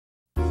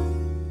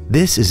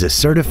This is a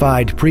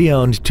certified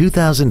pre-owned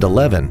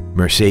 2011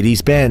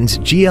 Mercedes-Benz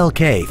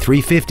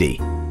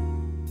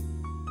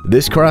GLK350.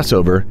 This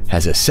crossover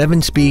has a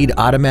 7-speed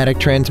automatic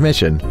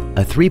transmission,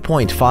 a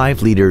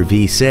 3.5-liter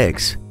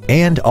V6,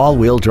 and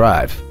all-wheel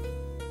drive.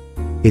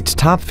 Its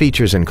top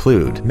features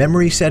include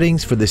memory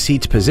settings for the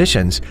seat's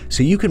positions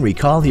so you can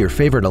recall your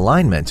favorite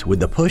alignments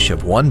with the push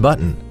of one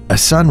button, a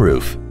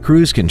sunroof,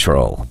 cruise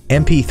control,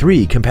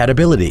 MP3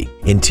 compatibility,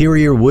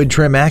 interior wood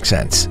trim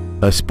accents,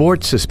 a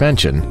sports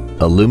suspension,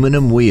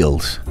 aluminum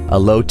wheels, a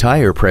low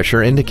tire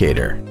pressure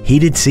indicator,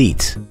 heated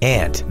seats,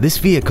 and this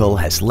vehicle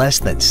has less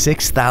than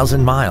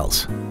 6,000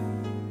 miles.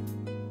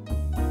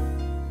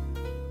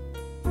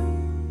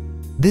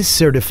 This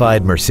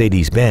certified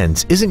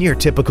Mercedes-Benz isn't your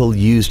typical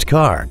used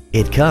car.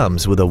 It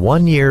comes with a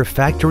 1-year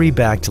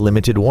factory-backed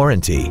limited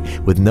warranty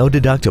with no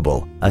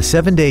deductible, a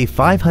 7-day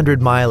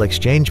 500-mile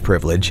exchange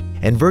privilege,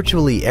 and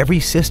virtually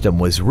every system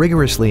was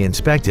rigorously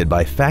inspected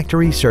by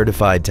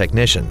factory-certified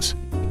technicians.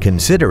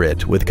 Consider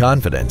it with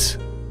confidence.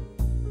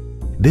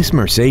 This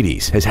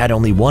Mercedes has had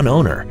only one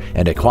owner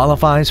and it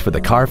qualifies for the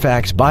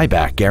Carfax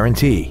buyback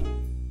guarantee.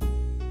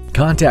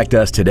 Contact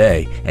us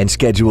today and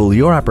schedule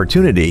your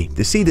opportunity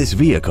to see this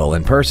vehicle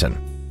in person.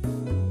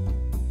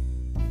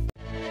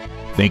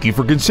 Thank you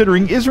for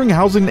considering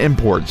Isringhausen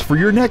Imports for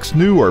your next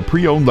new or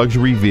pre-owned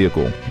luxury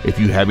vehicle. If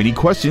you have any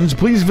questions,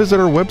 please visit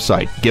our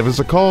website, give us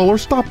a call, or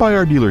stop by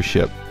our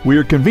dealership. We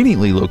are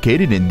conveniently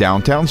located in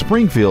downtown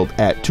Springfield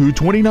at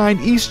 229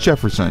 East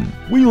Jefferson.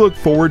 We look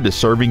forward to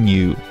serving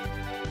you.